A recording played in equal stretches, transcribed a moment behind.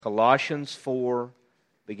Colossians 4,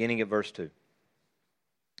 beginning at verse 2.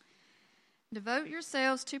 Devote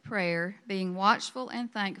yourselves to prayer, being watchful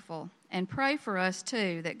and thankful, and pray for us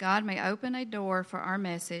too, that God may open a door for our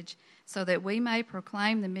message, so that we may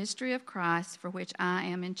proclaim the mystery of Christ, for which I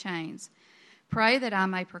am in chains. Pray that I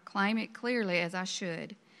may proclaim it clearly as I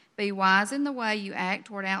should. Be wise in the way you act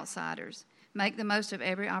toward outsiders. Make the most of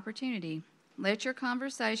every opportunity. Let your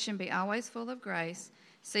conversation be always full of grace,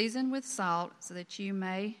 seasoned with salt, so that you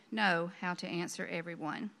may know how to answer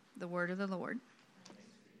everyone. The word of the Lord.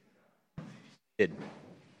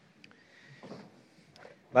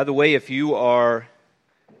 By the way, if you are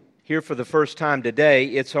here for the first time today,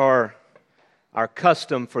 it's our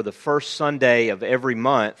custom for the first Sunday of every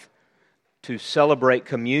month to celebrate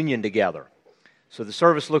communion together. So the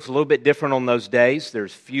service looks a little bit different on those days.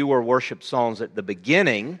 There's fewer worship songs at the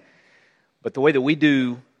beginning, but the way that we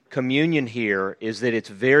do communion here is that it's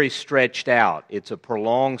very stretched out. It's a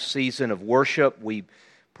prolonged season of worship. We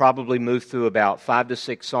probably move through about 5 to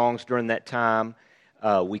 6 songs during that time.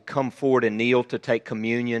 We come forward and kneel to take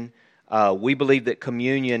communion. We believe that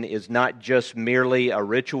communion is not just merely a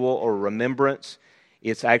ritual or remembrance.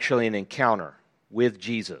 It's actually an encounter with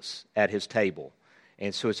Jesus at His table.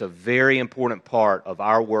 And so it's a very important part of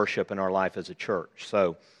our worship and our life as a church.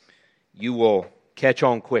 So you will catch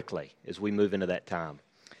on quickly as we move into that time.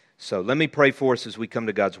 So let me pray for us as we come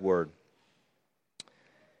to God's Word.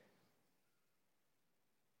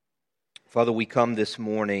 Father, we come this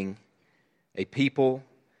morning a people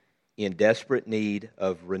in desperate need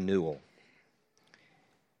of renewal.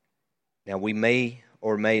 Now, we may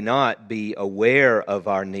or may not be aware of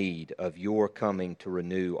our need of your coming to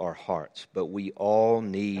renew our hearts, but we all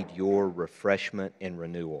need your refreshment and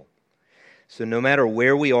renewal. So no matter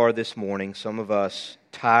where we are this morning, some of us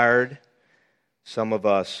tired, some of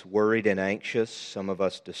us worried and anxious, some of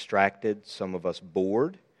us distracted, some of us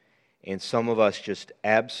bored, and some of us just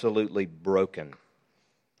absolutely broken.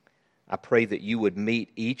 I pray that you would meet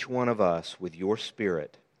each one of us with your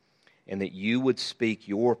Spirit, and that you would speak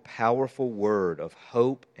your powerful word of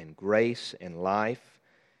hope and grace and life.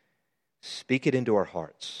 Speak it into our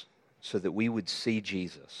hearts so that we would see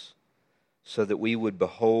Jesus, so that we would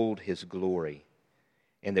behold His glory,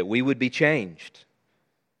 and that we would be changed.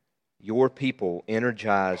 Your people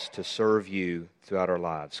energized to serve you throughout our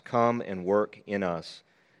lives. Come and work in us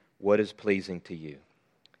what is pleasing to you.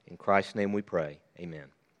 In Christ's name we pray. Amen.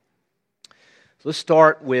 So let's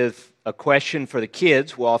start with a question for the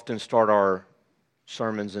kids. We'll often start our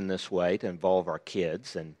sermons in this way to involve our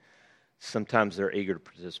kids, and sometimes they're eager to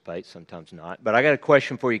participate, sometimes not. But I got a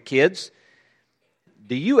question for you kids.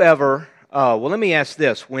 Do you ever, let me ask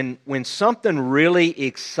this. When something really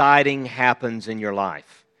exciting happens in your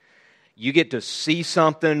life, you get to see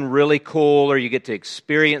something really cool or you get to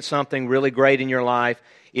experience something really great in your life,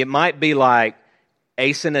 it might be like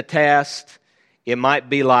acing a test. It might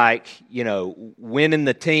be like, winning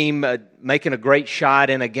the team, making a great shot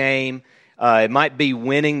in a game. It might be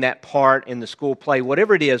winning that part in the school play.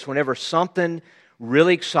 Whatever it is, whenever something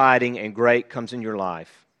really exciting and great comes in your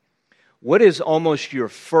life, what is almost your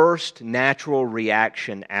first natural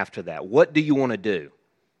reaction after that? What do you want to do?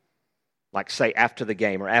 Like, say, after the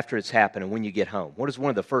game or after it's happened and when you get home. What is one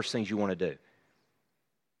of the first things you want to do?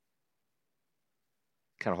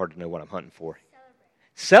 Kind of hard to know what I'm hunting for.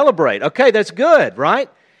 Celebrate. Okay, that's good, right?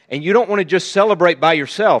 And you don't want to just celebrate by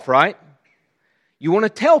yourself, right? You want to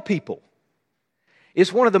tell people.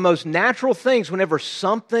 It's one of the most natural things whenever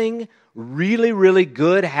something really, really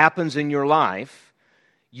good happens in your life,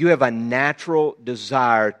 you have a natural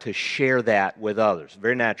desire to share that with others.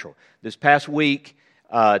 Very natural. This past week,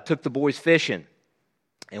 took the boys fishing.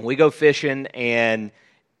 And we go fishing and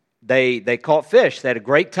they caught fish. They had a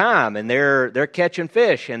great time and they're catching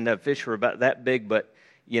fish. And the fish were about that big, but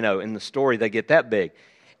in the story, they get that big.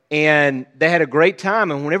 And they had a great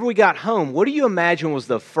time. And whenever we got home, what do you imagine was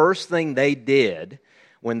the first thing they did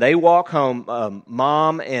when they walked home?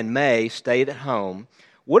 Mom and May stayed at home.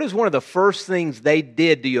 What is one of the first things they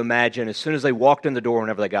did, do you imagine, as soon as they walked in the door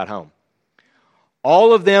whenever they got home?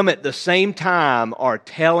 All of them at the same time are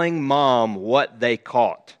telling Mom what they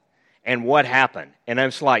caught and what happened. And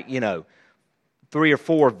it's like, 3 or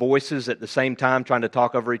 4 voices at the same time trying to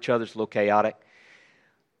talk over each other. It's a little chaotic.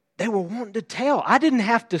 They were wanting to tell. I didn't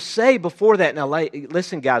have to say before that, now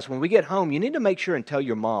listen guys, when we get home, you need to make sure and tell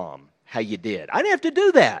your mom how you did. I didn't have to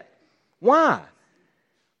do that. Why?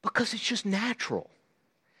 Because it's just natural.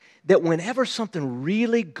 That whenever something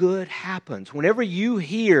really good happens, whenever you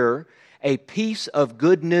hear a piece of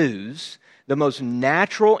good news, the most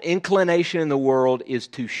natural inclination in the world is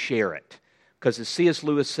to share it. Because as C.S.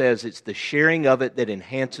 Lewis says, it's the sharing of it that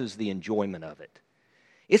enhances the enjoyment of it.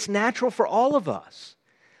 It's natural for all of us.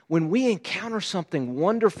 When we encounter something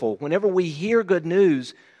wonderful, whenever we hear good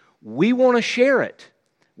news, we want to share it.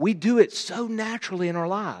 We do it so naturally in our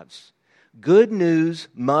lives. Good news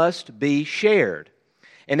must be shared.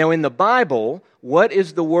 And now in the Bible, what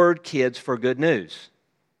is the word, kids, for good news?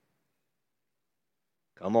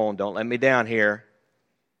 Come on, don't let me down here.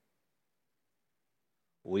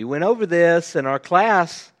 We went over this in our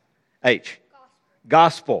class.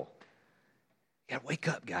 Gospel. You gotta wake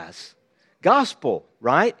up, guys. Gospel,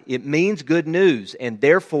 right? It means good news, and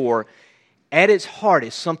therefore, at its heart,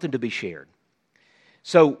 is something to be shared.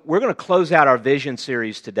 So we're going to close out our vision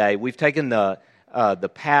series today. We've taken the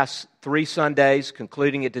past 3 Sundays,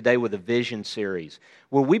 concluding it today with a vision series,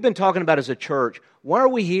 where we've been talking about as a church, why are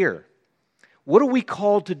we here? What are we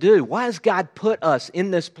called to do? Why has God put us in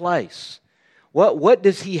this place? What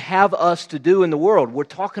does He have us to do in the world? We're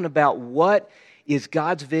talking about what is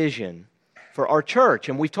God's vision for our church.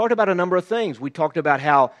 And we've talked about a number of things. We talked about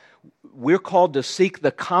how we're called to seek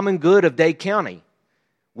the common good of Dade County.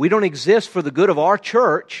 We don't exist for the good of our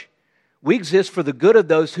church. We exist for the good of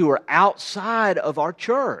those who are outside of our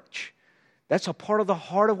church. That's a part of the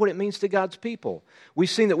heart of what it means to God's people. We've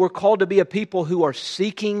seen that we're called to be a people who are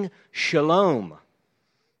seeking shalom.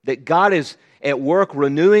 That God is at work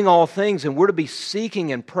renewing all things, and we're to be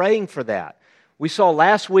seeking and praying for that. We saw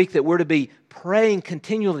last week that we're to be praying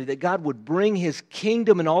continually that God would bring His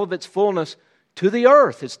kingdom in all of its fullness to the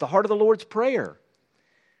earth. It's the heart of the Lord's Prayer.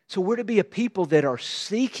 So we're to be a people that are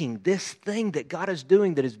seeking this thing that God is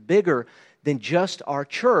doing that is bigger than just our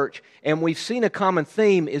church. And we've seen a common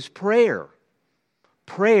theme is prayer.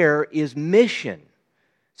 Prayer is mission.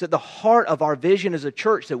 It's at the heart of our vision as a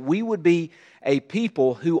church that we would be a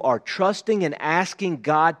people who are trusting and asking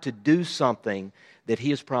God to do something that He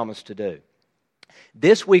has promised to do.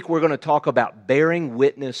 This week we're going to talk about bearing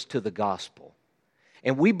witness to the gospel.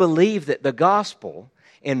 And we believe that the gospel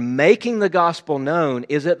and making the gospel known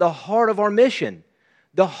is at the heart of our mission,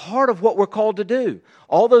 the heart of what we're called to do.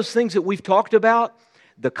 All those things that we've talked about,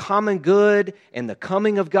 the common good and the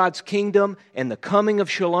coming of God's kingdom and the coming of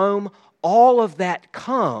shalom, all of that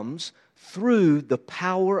comes through the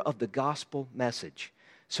power of the gospel message.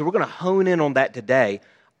 So we're going to hone in on that today,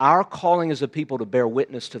 our calling as a people to bear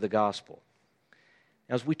witness to the gospel.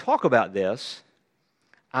 As we talk about this,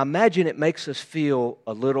 I imagine it makes us feel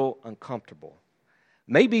a little uncomfortable,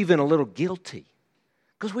 maybe even a little guilty.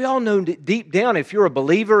 Because we all know that deep down, if you're a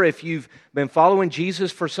believer, if you've been following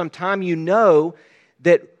Jesus for some time, you know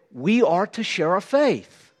that we are to share our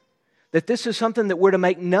faith, that this is something that we're to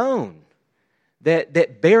make known,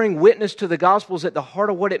 that bearing witness to the gospel is at the heart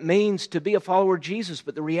of what it means to be a follower of Jesus.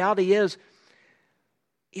 But the reality is,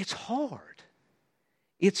 it's hard.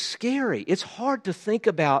 It's scary. It's hard to think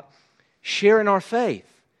about sharing our faith.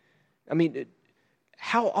 I mean,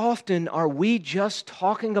 how often are we just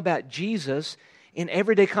talking about Jesus in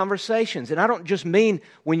everyday conversations? And I don't just mean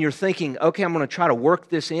when you're thinking, okay, I'm going to try to work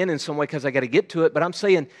this in some way because I got to get to it, but I'm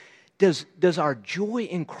saying, does our joy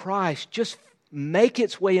in Christ just make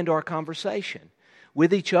its way into our conversation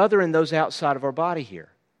with each other and those outside of our body here?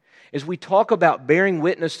 As we talk about bearing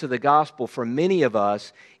witness to the gospel, for many of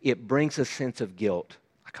us, it brings a sense of guilt.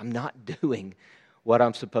 Like, I'm not doing what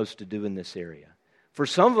I'm supposed to do in this area. For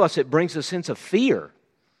some of us, it brings a sense of fear,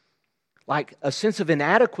 like a sense of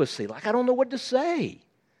inadequacy, like I don't know what to say.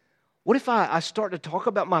 What if I start to talk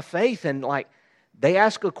about my faith and like they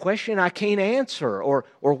ask a question I can't answer? Or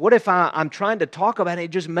what if I'm trying to talk about it,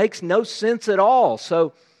 it just makes no sense at all?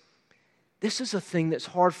 So this is a thing that's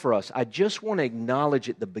hard for us. I just want to acknowledge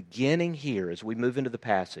at the beginning here as we move into the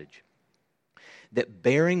passage that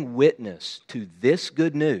bearing witness to this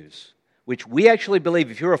good news, which we actually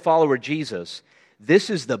believe, if you're a follower of Jesus, this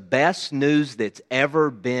is the best news that's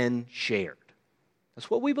ever been shared. That's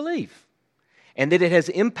what we believe. And that it has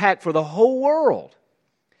impact for the whole world.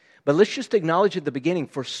 But let's just acknowledge at the beginning,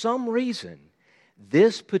 for some reason,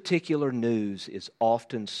 this particular news is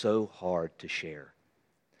often so hard to share.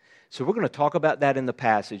 So we're going to talk about that in the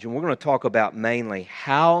passage, and we're going to talk about mainly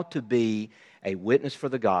how to be a witness for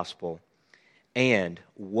the gospel and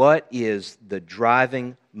what is the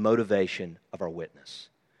driving motivation of our witness.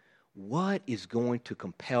 What is going to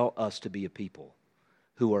compel us to be a people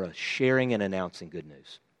who are sharing and announcing good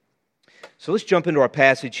news? So let's jump into our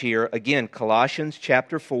passage here. Again, Colossians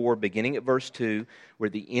chapter 4, beginning at verse 2. We're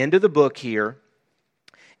at the end of the book here.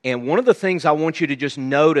 And one of the things I want you to just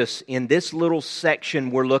notice in this little section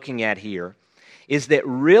we're looking at here is that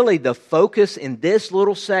really the focus in this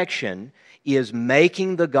little section is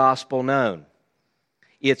making the gospel known.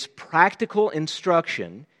 It's practical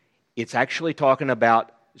instruction. It's actually talking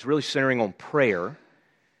about, it's really centering on prayer.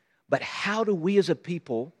 But how do we as a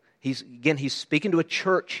people, he's speaking to a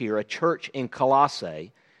church here, a church in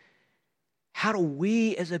Colossae. How do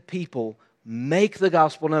we as a people make the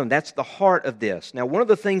gospel known? That's the heart of this. Now, one of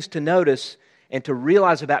the things to notice and to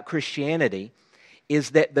realize about Christianity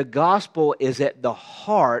is that the gospel is at the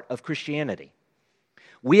heart of Christianity.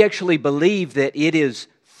 We actually believe that it is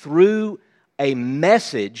through a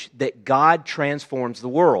message that God transforms the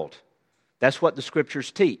world. That's what the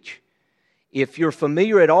Scriptures teach. If you're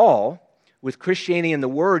familiar at all with Christianity and the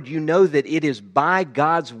Word, you know that it is by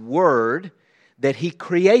God's Word that He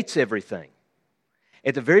creates everything.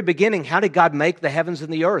 At the very beginning, how did God make the heavens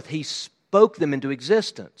and the earth? He spoke them into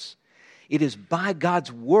existence. It is by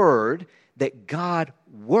God's Word that God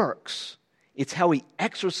works. It's how He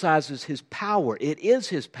exercises His power. It is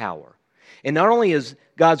His power. And not only is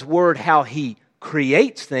God's Word how He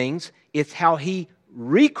creates things, it's how He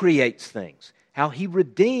recreates things, how He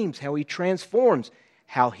redeems, how He transforms,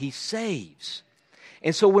 how He saves.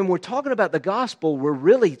 And so when we're talking about the gospel, we're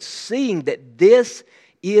really seeing that this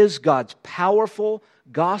is God's powerful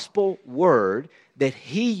gospel word that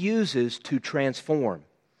He uses to transform.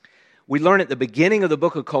 We learn at the beginning of the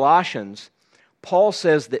book of Colossians, Paul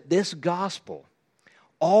says that this gospel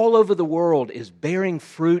all over the world is bearing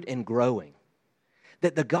fruit and growing.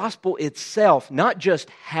 That the gospel itself not just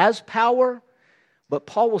has power, but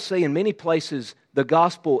Paul will say in many places the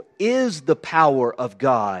gospel is the power of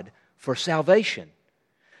God for salvation.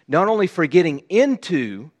 Not only for getting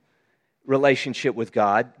into relationship with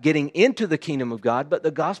God, getting into the kingdom of God, but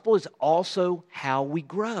the gospel is also how we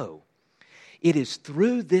grow. It is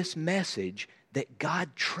through this message that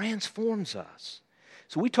God transforms us.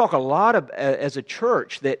 So we talk a lot as a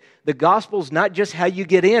church that the gospel is not just how you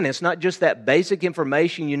get in. It's not just that basic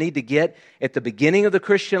information you need to get at the beginning of the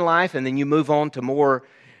Christian life and then you move on to more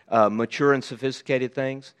mature and sophisticated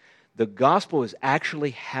things. The gospel is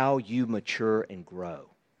actually how you mature and grow.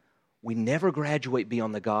 We never graduate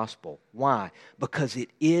beyond the gospel. Why? Because it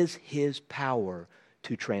is His power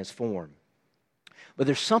to transform. But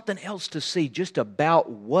there's something else to see just about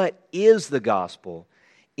what is the gospel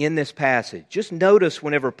in this passage. Just notice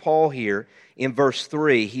whenever Paul here in verse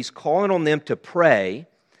 3, he's calling on them to pray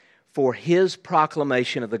for his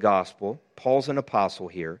proclamation of the gospel. Paul's an apostle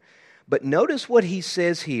here. But notice what he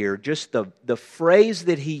says here, just the phrase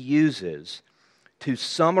that he uses to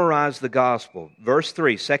summarize the gospel. Verse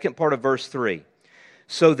 3, second part of verse 3.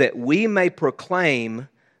 So that we may proclaim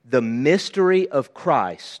the mystery of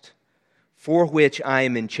Christ, for which I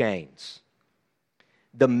am in chains.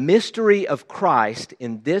 The mystery of Christ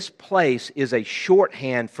in this place is a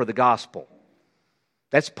shorthand for the gospel.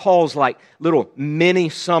 That's Paul's like little mini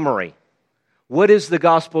summary. What is the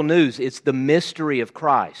gospel news? It's the mystery of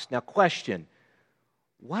Christ. Now question,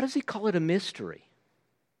 why does he call it a mystery?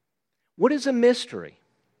 What is a mystery?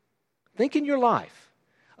 Think in your life.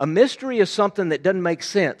 A mystery is something that doesn't make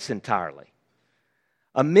sense entirely.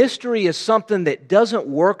 A mystery is something that doesn't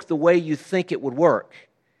work the way you think it would work.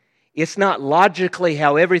 It's not logically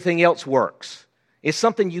how everything else works. It's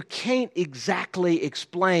something you can't exactly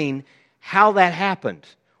explain how that happened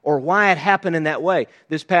or why it happened in that way.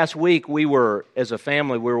 This past week, as a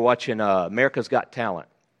family, we were watching America's Got Talent.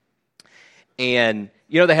 And,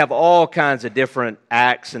 they have all kinds of different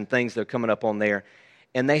acts and things that are coming up on there.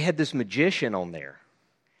 And they had this magician on there.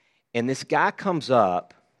 And this guy comes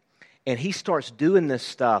up, and he starts doing this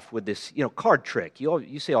stuff with this, card trick.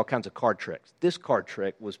 You see all kinds of card tricks. This card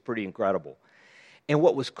trick was pretty incredible. And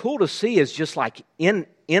what was cool to see is just like in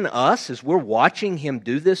us, as we're watching him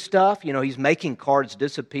do this stuff, he's making cards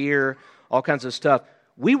disappear, all kinds of stuff.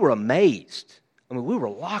 We were amazed. I mean, we were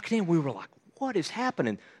locked in. We were like, what is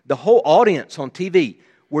happening? The whole audience on TV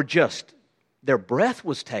were just, their breath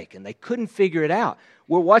was taken. They couldn't figure it out.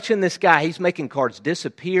 We're watching this guy. He's making cards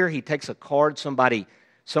disappear. He takes a card somebody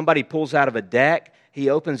pulls out of a deck.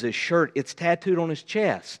 He opens his shirt. It's tattooed on his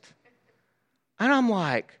chest. And I'm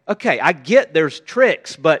like, okay, I get there's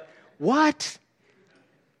tricks, but what?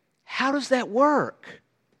 How does that work?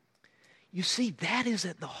 You see, that is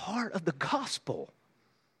at the heart of the gospel.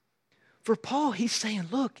 For Paul, he's saying,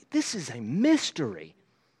 look, this is a mystery.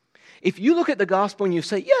 If you look at the gospel and you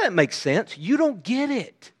say, yeah, it makes sense, you don't get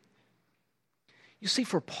it. You see,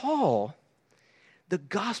 for Paul, the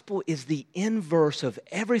gospel is the inverse of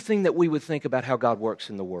everything that we would think about how God works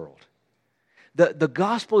in the world. The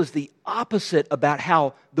gospel is the opposite about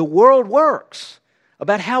how the world works,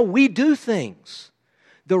 about how we do things.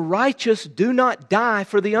 The righteous do not die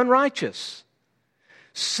for the unrighteous.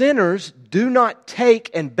 Sinners do not take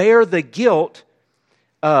and bear the guilt.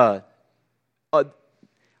 Holy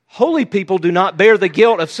people do not bear the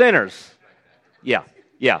guilt of sinners. Yeah,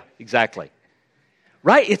 exactly.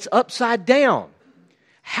 right? It's upside down.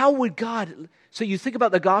 How would God... So you think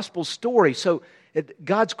about the gospel story. So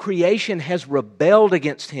God's creation has rebelled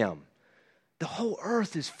against him. The whole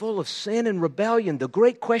earth is full of sin and rebellion. The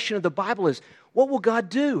great question of the Bible is, what will God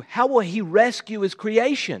do? How will he rescue his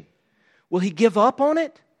creation? Will he give up on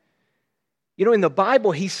it? You know, in the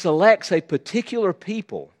Bible, he selects a particular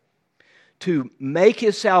people to make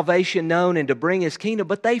his salvation known and to bring his kingdom,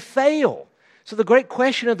 but they fail. So the great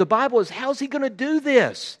question of the Bible is, how's he going to do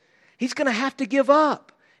this? He's going to have to give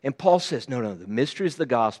up. And Paul says, no, the mystery of the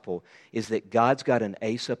gospel is that God's got an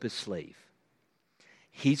ace up his sleeve.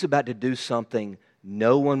 He's about to do something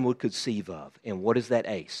no one would conceive of. And what is that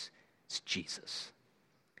ace? It's Jesus.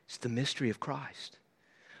 It's the mystery of Christ.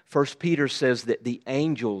 1 Peter says that the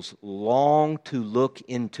angels long to look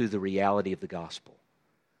into the reality of the gospel.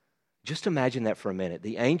 Just imagine that for a minute.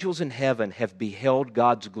 The angels in heaven have beheld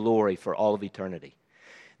God's glory for all of eternity.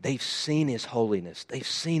 They've seen his holiness. They've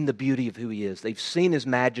seen the beauty of who he is. They've seen his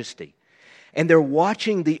majesty. And they're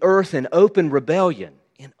watching the earth in open rebellion,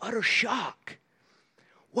 in utter shock.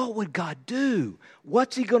 What would God do?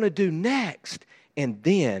 What's he going to do next? And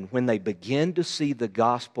then when they begin to see the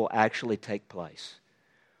gospel actually take place,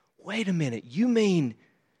 wait a minute, you mean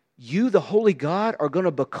you, the holy God, are going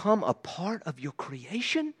to become a part of your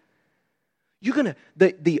creation? You're going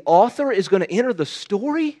to, the author is going to enter the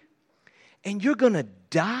story and you're going to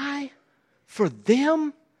die for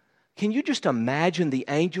them? Can you just imagine the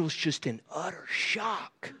angels just in utter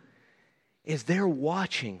shock as they're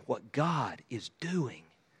watching what God is doing?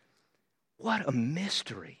 What a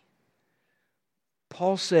mystery.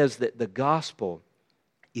 Paul says that the gospel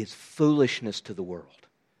is foolishness to the world.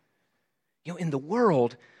 You know, in the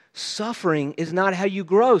world, suffering is not how you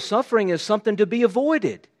grow. Suffering is something to be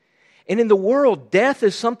avoided. And in the world, death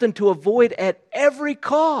is something to avoid at every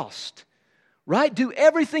cost. Right? Do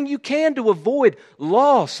everything you can to avoid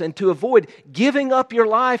loss and to avoid giving up your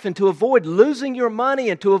life and to avoid losing your money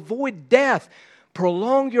and to avoid death.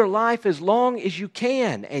 Prolong your life as long as you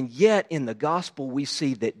can. And yet in the gospel we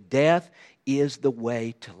see that death is the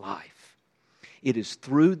way to life. It is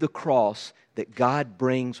through the cross that God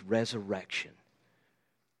brings resurrection.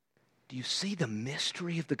 Do you see the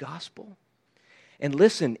mystery of the gospel? And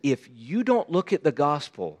listen, if you don't look at the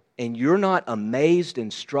gospel and you're not amazed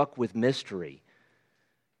and struck with mystery,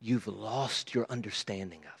 you've lost your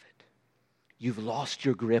understanding of it. You've lost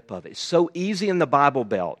your grip of it. It's so easy in the Bible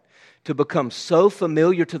Belt to become so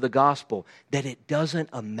familiar to the gospel that it doesn't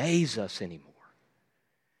amaze us anymore.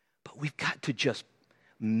 But we've got to just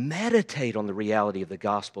meditate on the reality of the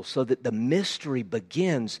gospel so that the mystery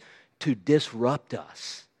begins to disrupt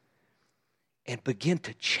us and begin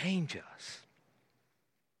to change us.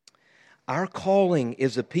 Our calling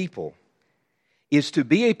as a people is to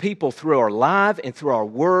be a people through our life and through our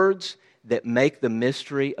words that make the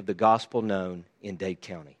mystery of the gospel known in Dade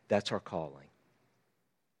County. That's our calling.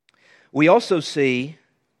 We also see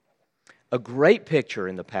a great picture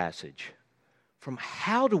in the passage from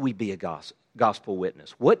how do we be a gospel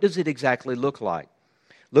witness? What does it exactly look like?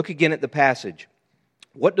 Look again at the passage.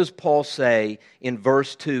 What does Paul say in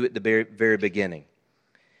verse 2 at the very beginning?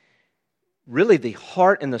 Really, the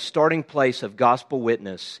heart and the starting place of gospel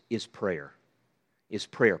witness is prayer.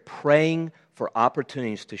 Praying for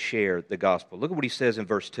opportunities to share the gospel. Look at what he says in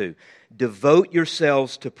verse 2. Devote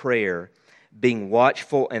yourselves to prayer, being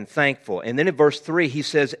watchful and thankful. And then in verse 3 he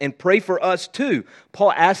says, and pray for us too.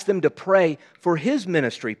 Paul asked them to pray for his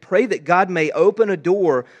ministry. Pray that God may open a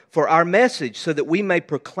door for our message so that we may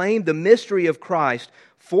proclaim the mystery of Christ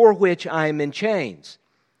for which I am in chains.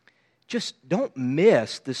 Just don't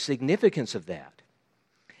miss the significance of that.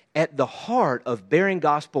 At the heart of bearing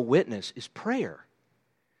gospel witness is prayer.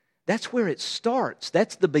 That's where it starts.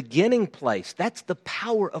 That's the beginning place. That's the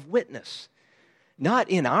power of witness. Not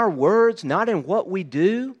in our words, not in what we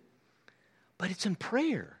do, but it's in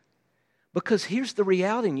prayer. Because here's the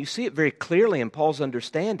reality, and you see it very clearly in Paul's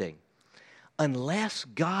understanding. Unless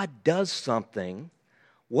God does something,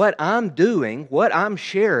 what I'm doing, what I'm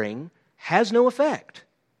sharing, has no effect.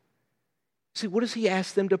 See, what does he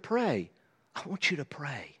ask them to pray? I want you to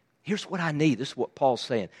pray. Here's what I need. This is what Paul's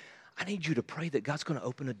saying. I need you to pray that God's going to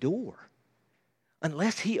open a door.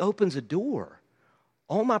 Unless he opens a door,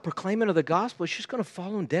 all my proclaiming of the gospel is just going to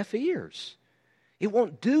fall on deaf ears. It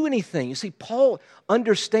won't do anything. You see, Paul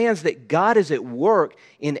understands that God is at work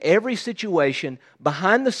in every situation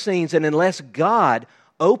behind the scenes, and unless God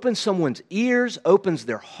opens someone's ears, opens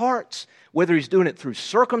their hearts, whether he's doing it through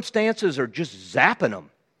circumstances or just zapping them,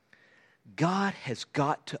 God has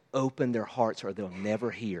got to open their hearts or they'll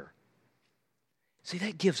never hear. See,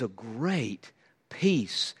 that gives a great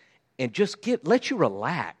peace and just let you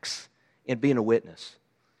relax in being a witness.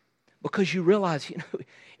 because you realize,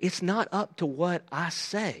 it's not up to what I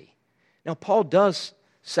say. Now, Paul does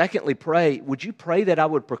secondly pray, would you pray that I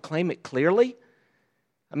would proclaim it clearly?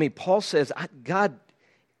 I mean, Paul says, God,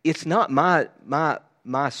 it's not my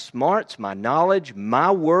smarts, my knowledge,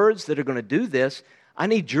 my words that are going to do this. I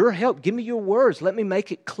need your help. Give me your words. Let me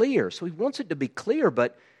make it clear. So he wants it to be clear,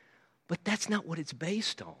 but that's not what it's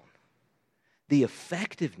based on. The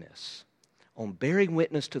effectiveness on bearing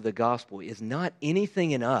witness to the gospel is not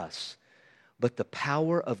anything in us, but the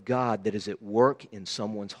power of God that is at work in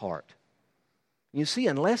someone's heart. You see,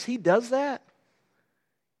 unless he does that,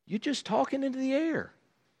 you're just talking into the air.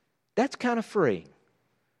 That's kind of freeing.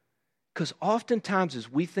 Because oftentimes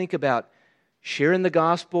as we think about sharing the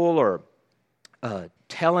gospel or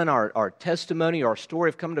telling our testimony or our story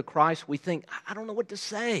of coming to Christ, we think, I don't know what to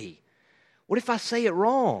say. What if I say it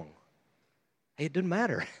wrong? Hey, it doesn't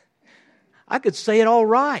matter. I could say it all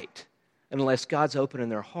right. Unless God's opening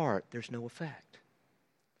their heart, there's no effect.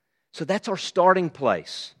 So that's our starting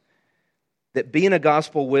place. That being a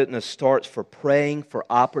gospel witness starts for praying for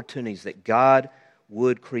opportunities, that God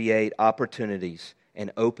would create opportunities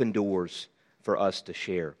and open doors for us to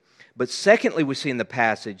share. But secondly, we see in the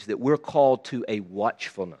passage that we're called to a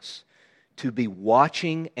watchfulness, to be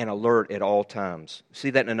watching and alert at all times. We see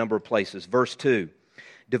that in a number of places. Verse 2,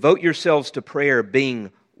 devote yourselves to prayer,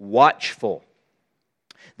 being watchful.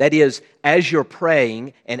 That is, as you're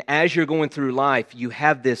praying and as you're going through life, you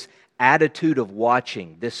have this attitude of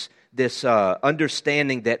watching, this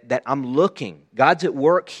understanding that I'm looking. God's at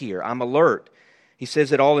work here. I'm alert. He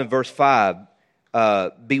says it all in verse 5.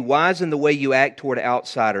 Be wise in the way you act toward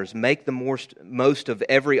outsiders. Make the most of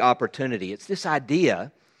every opportunity. It's this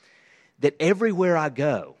idea that everywhere I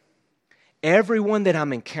go, everyone that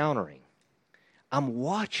I'm encountering, I'm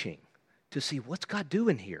watching to see what's God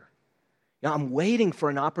doing here. I'm waiting for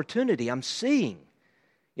an opportunity. I'm seeing.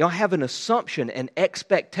 I have an assumption, an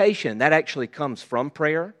expectation. That actually comes from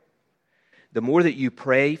prayer. The more that you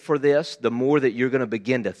pray for this, the more that you're going to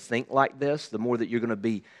begin to think like this, the more that you're going to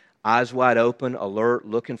be eyes wide open, alert,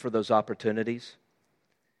 looking for those opportunities.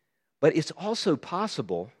 But it's also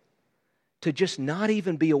possible to just not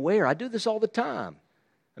even be aware. I do this all the time.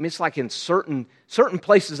 I mean, it's like in certain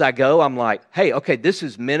places I go, I'm like, hey, okay, this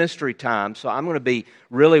is ministry time, so I'm going to be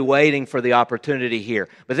really waiting for the opportunity here.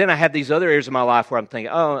 But then I have these other areas of my life where I'm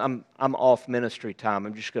thinking, oh, I'm off ministry time.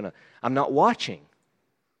 I'm not watching.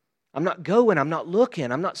 I'm not going. I'm not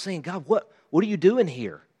looking. I'm not saying, God, what are you doing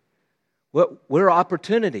here? Where are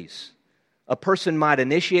opportunities? A person might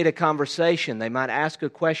initiate a conversation. They might ask a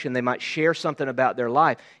question. They might share something about their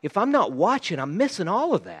life. If I'm not watching, I'm missing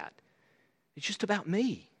all of that. It's just about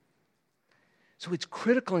me. So it's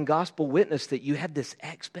critical in gospel witness that you have this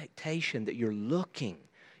expectation that you're looking,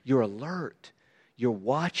 you're alert, you're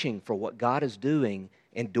watching for what God is doing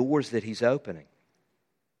and doors that He's opening.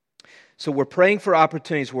 So we're praying for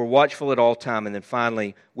opportunities, we're watchful at all time, and then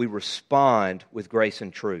finally we respond with grace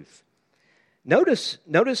and truth. Notice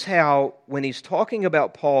how when he's talking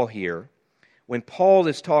about Paul here, when Paul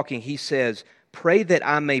is talking, he says, pray that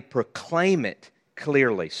I may proclaim it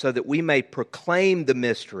clearly, so that we may proclaim the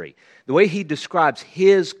mystery. The way he describes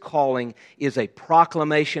his calling is a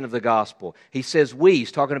proclamation of the gospel. He says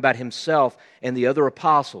he's talking about himself and the other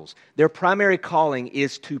apostles. Their primary calling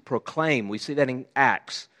is to proclaim. We see that in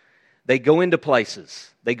Acts. They go into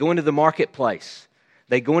places. They go into the marketplace.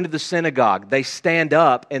 They go into the synagogue. They stand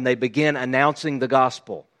up and they begin announcing the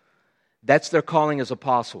gospel. That's their calling as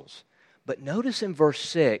apostles. But notice in verse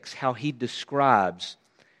 6 how he describes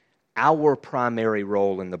our primary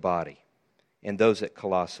role in the body and those at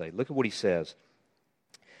Colossae. Look at what he says.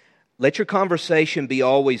 Let your conversation be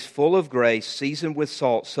always full of grace, seasoned with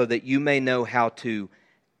salt, so that you may know how to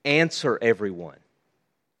answer everyone.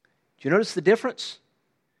 Do you notice the difference?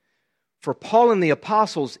 For Paul and the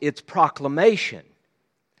apostles, it's proclamation.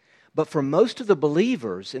 But for most of the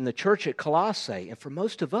believers in the church at Colossae, and for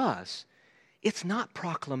most of us, it's not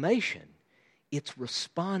proclamation. It's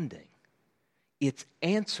responding. It's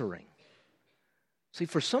answering. See,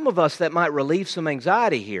 for some of us, that might relieve some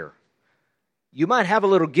anxiety here. You might have a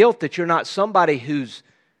little guilt that you're not somebody who's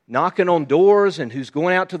knocking on doors and who's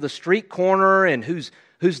going out to the street corner and who's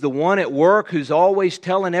the one at work who's always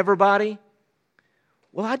telling everybody.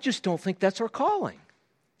 Well, I just don't think that's our calling.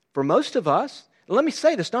 For most of us, let me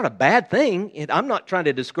say that's not a bad thing. I'm not trying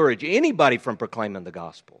to discourage anybody from proclaiming the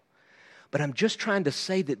gospel. But I'm just trying to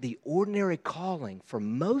say that the ordinary calling for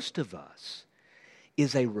most of us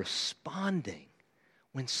is a responding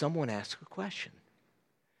when someone asks a question.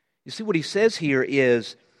 You see, what he says here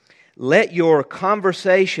is, let your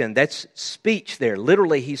conversation, that's speech there.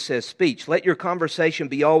 Literally, he says speech. Let your conversation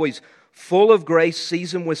be always full of grace,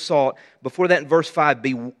 seasoned with salt. Before that, in verse 5,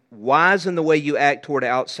 be wise in the way you act toward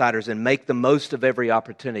outsiders and make the most of every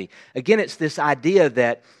opportunity. Again, it's this idea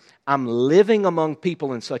that I'm living among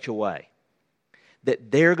people in such a way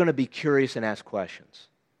that they're going to be curious and ask questions.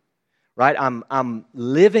 Right? I'm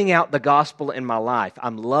living out the gospel in my life.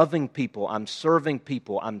 I'm loving people. I'm serving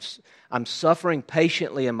people. I'm suffering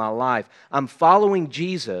patiently in my life. I'm following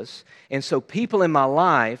Jesus. And so people in my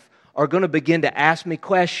life are going to begin to ask me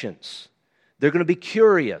questions. They're going to be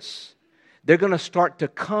curious. They're going to start to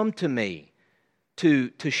come to me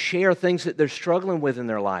to share things that they're struggling with in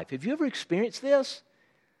their life. Have you ever experienced this?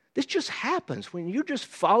 This just happens when you're just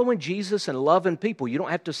following Jesus and loving people. You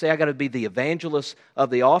don't have to say, I got to be the evangelist of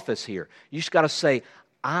the office here. You just got to say,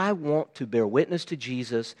 I want to bear witness to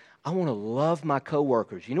Jesus. I want to love my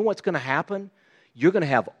coworkers. You know what's going to happen? You're going to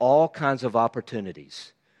have all kinds of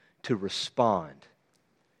opportunities to respond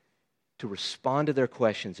to their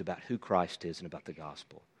questions about who Christ is and about the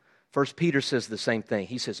gospel. 1 Peter says the same thing.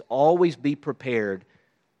 He says, always be prepared,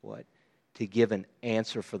 what? To give an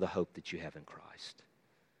answer for the hope that you have in Christ.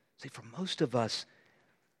 See, for most of us,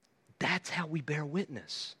 that's how we bear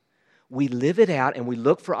witness. We live it out and we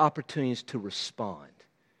look for opportunities to respond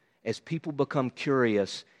as people become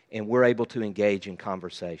curious and we're able to engage in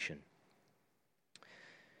conversation.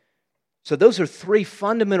 So those are three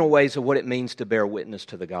fundamental ways of what it means to bear witness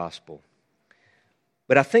to the gospel.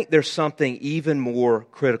 But I think there's something even more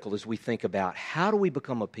critical as we think about how do we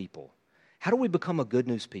become a people? How do we become a good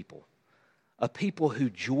news people? A people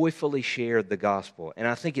who joyfully share the gospel. And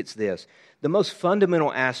I think it's this. The most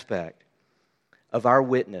fundamental aspect of our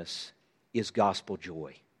witness is gospel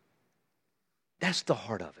joy. That's the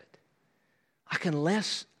heart of it.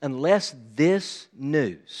 Unless this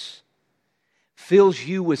news fills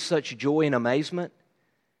you with such joy and amazement,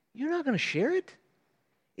 you're not going to share it.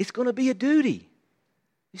 It's going to be a duty.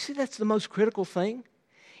 You see, that's the most critical thing.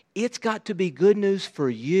 It's got to be good news for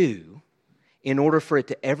you in order for it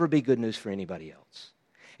to ever be good news for anybody else.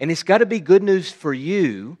 And it's got to be good news for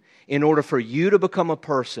you in order for you to become a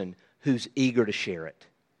person who's eager to share it.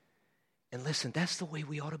 And listen, that's the way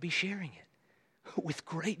we ought to be sharing it, with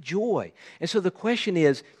great joy. And so the question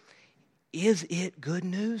is it good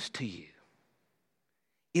news to you?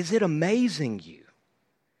 Is it amazing you?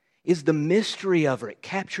 Is the mystery of it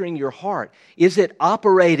capturing your heart? Is it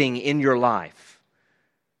operating in your life?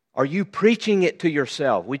 Are you preaching it to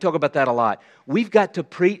yourself? We talk about that a lot. We've got to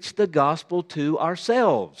preach the gospel to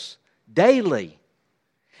ourselves daily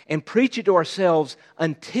and preach it to ourselves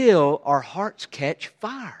until our hearts catch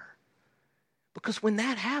fire. Because when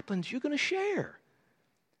that happens, you're going to share.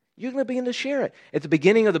 You're going to begin to share it. At the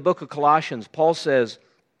beginning of the book of Colossians, Paul says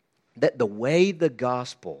that the way the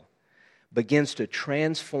gospel begins to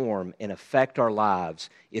transform and affect our lives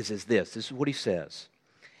is this. This is what he says.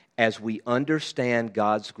 As we understand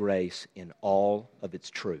God's grace in all of its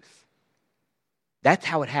truth. That's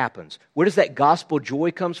how it happens. Where does that gospel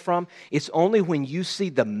joy comes from? It's only when you see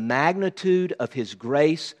the magnitude of His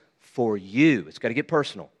grace for you. It's got to get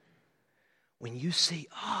personal. When you see,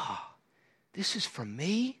 this is for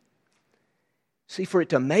me. See, for it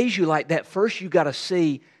to amaze you like that, first you got to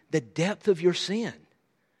see the depth of your sin.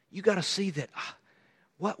 You got to see that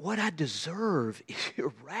what I deserve is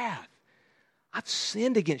your wrath. I've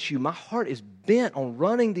sinned against you. My heart is bent on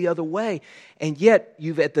running the other way. And yet,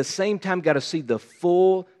 you've at the same time got to see the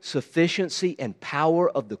full sufficiency and power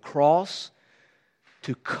of the cross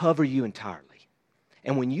to cover you entirely.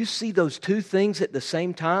 And when you see those two things at the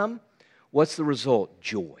same time, what's the result?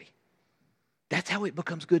 Joy. That's how it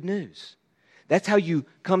becomes good news. That's how you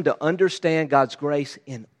come to understand God's grace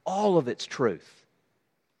in all of its truth.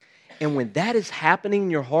 And when that is happening in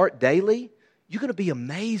your heart daily, you're going to be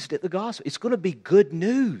amazed at the gospel. It's going to be good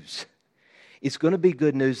news. It's going to be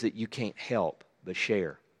good news that you can't help but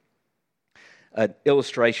share. An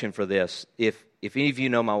illustration for this, if any of you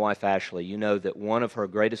know my wife Ashley, you know that one of her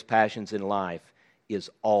greatest passions in life is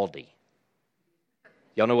Aldi.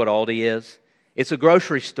 Y'all know what Aldi is? It's a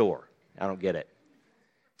grocery store. I don't get it.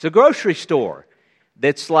 It's a grocery store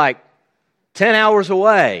that's like 10 hours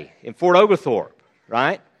away in Fort Oglethorpe,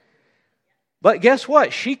 right? But guess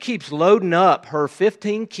what? She keeps loading up her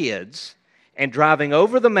 15 kids and driving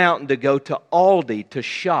over the mountain to go to Aldi to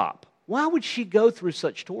shop. Why would she go through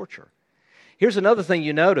such torture? Here's another thing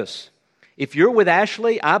you notice. If you're with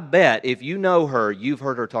Ashley, I bet if you know her, you've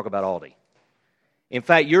heard her talk about Aldi. In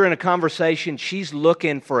fact, you're in a conversation, she's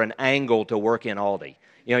looking for an angle to work in Aldi.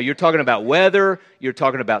 You know, you're talking about weather, you're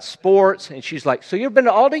talking about sports, and she's like, so you've been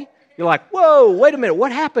to Aldi? You're like, whoa, wait a minute,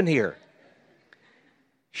 what happened here?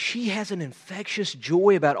 She has an infectious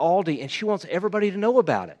joy about Aldi, and she wants everybody to know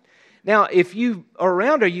about it. Now, if you are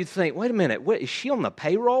around her, you think, wait a minute, is she on the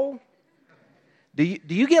payroll? Do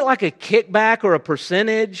you get like a kickback or a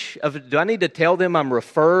percentage of, do I need to tell them I'm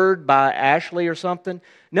referred by Ashley or something?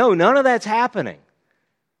 No, none of that's happening.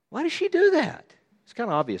 Why does she do that? It's kind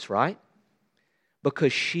of obvious, right?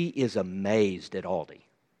 Because she is amazed at Aldi.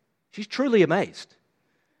 She's truly amazed.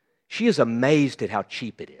 She is amazed at how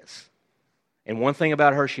cheap it is. And one thing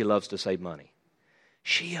about her, she loves to save money.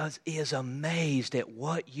 She is amazed at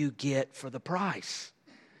what you get for the price.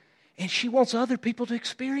 And she wants other people to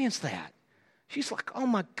experience that. She's like, oh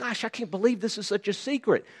my gosh, I can't believe this is such a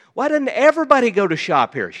secret. Why doesn't everybody go to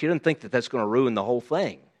shop here? She doesn't think that that's going to ruin the whole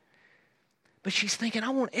thing. But she's thinking,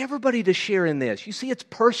 I want everybody to share in this. You see, it's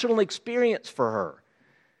personal experience for her.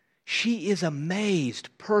 She is amazed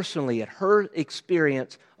personally at her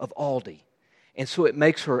experience of Aldi. And so it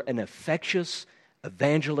makes her an infectious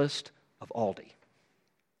evangelist of Aldi.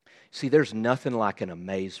 See, there's nothing like an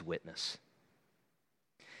amazed witness.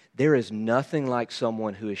 There is nothing like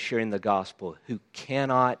someone who is sharing the gospel who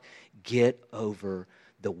cannot get over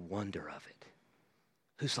the wonder of it.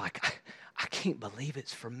 Who's like, I can't believe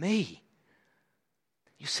it's for me.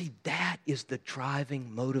 You see, that is the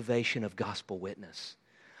driving motivation of gospel witness,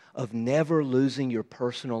 of never losing your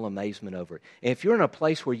personal amazement over it. And if you're in a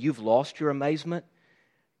place where you've lost your amazement,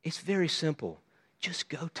 it's very simple. Just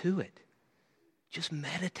go to it. Just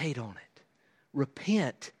meditate on it.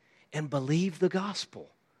 Repent and believe the gospel.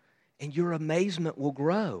 And your amazement will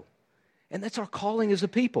grow. And that's our calling as a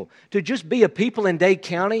people, to just be a people in Dade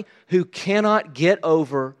County who cannot get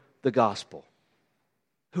over the gospel.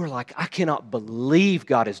 Who are like, I cannot believe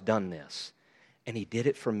God has done this. And He did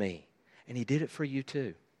it for me. And He did it for you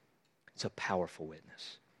too. It's a powerful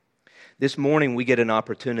witness. This morning we get an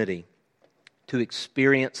opportunity to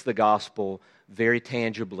experience the gospel very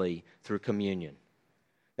tangibly through communion.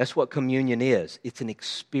 That's what communion is. It's an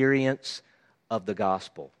experience of the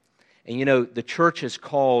gospel. And you know, the church has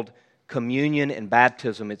called communion and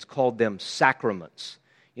baptism, it's called them sacraments.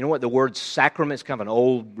 You know what the word sacrament is? Kind of an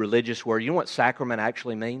old religious word. You know what sacrament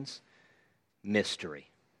actually means? Mystery.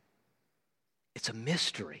 It's a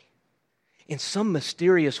mystery. In some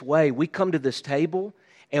mysterious way, we come to this table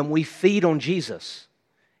and we feed on Jesus.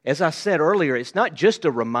 As I said earlier, it's not just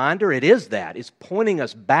a reminder, it is that. It's pointing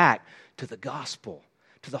us back to the gospel,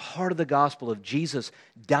 to the heart of the gospel of Jesus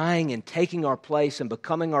dying and taking our place and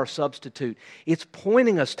becoming our substitute. It's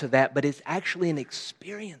pointing us to that, but it's actually an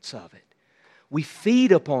experience of it. We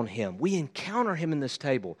feed upon Him. We encounter Him in this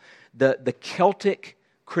table. The Celtic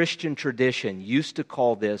Christian tradition used to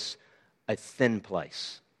call this a thin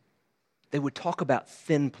place. They would talk about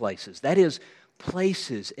thin places. That is,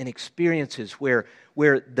 places and experiences where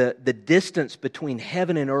the distance between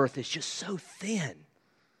heaven and earth is just so thin.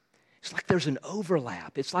 It's like there's an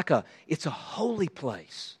overlap. It's a holy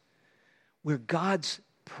place where God's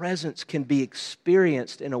presence can be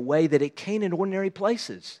experienced in a way that it can't in ordinary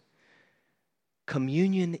places.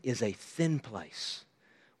 Communion is a thin place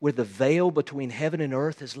where the veil between heaven and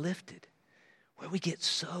earth is lifted, where we get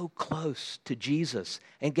so close to Jesus.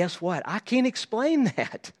 And guess what? I can't explain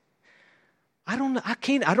that. I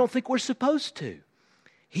don't think we're supposed to.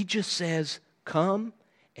 He just says, come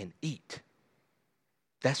and eat.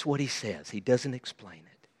 That's what He says. He doesn't explain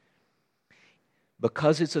it.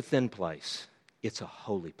 Because it's a thin place, it's a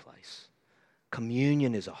holy place.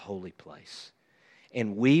 Communion is a holy place.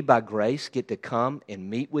 And we, by grace, get to come and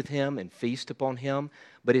meet with Him and feast upon Him.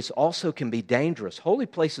 But it also can be dangerous. Holy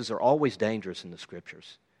places are always dangerous in the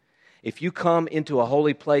Scriptures. If you come into a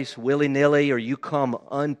holy place willy-nilly or you come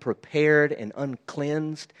unprepared and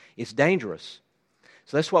uncleansed, it's dangerous.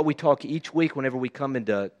 So that's why we talk each week whenever we come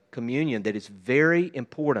into communion, that it's very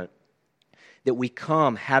important that we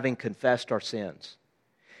come having confessed our sins.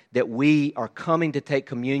 That we are coming to take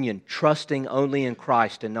communion trusting only in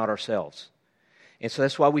Christ and not ourselves. And so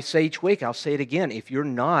that's why we say each week, I'll say it again, if you're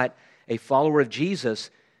not a follower of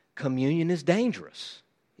Jesus, communion is dangerous.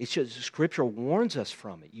 It's just, Scripture warns us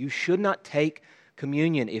from it. You should not take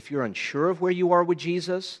communion if you're unsure of where you are with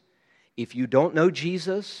Jesus, if you don't know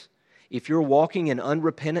Jesus, if you're walking in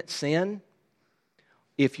unrepentant sin,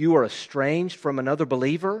 if you are estranged from another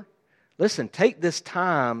believer. Listen, take this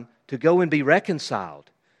time to go and be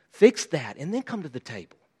reconciled. Fix that and then come to the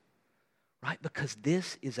table, right? Because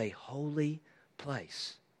this is a holy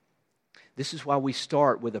place. This is why we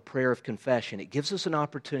start with a prayer of confession. It gives us an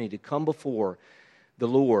opportunity to come before the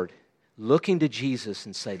Lord, looking to Jesus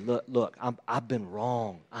and say, look, I've been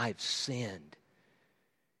wrong. I've sinned.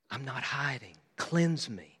 I'm not hiding. Cleanse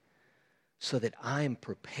me so that I am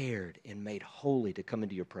prepared and made holy to come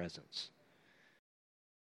into your presence.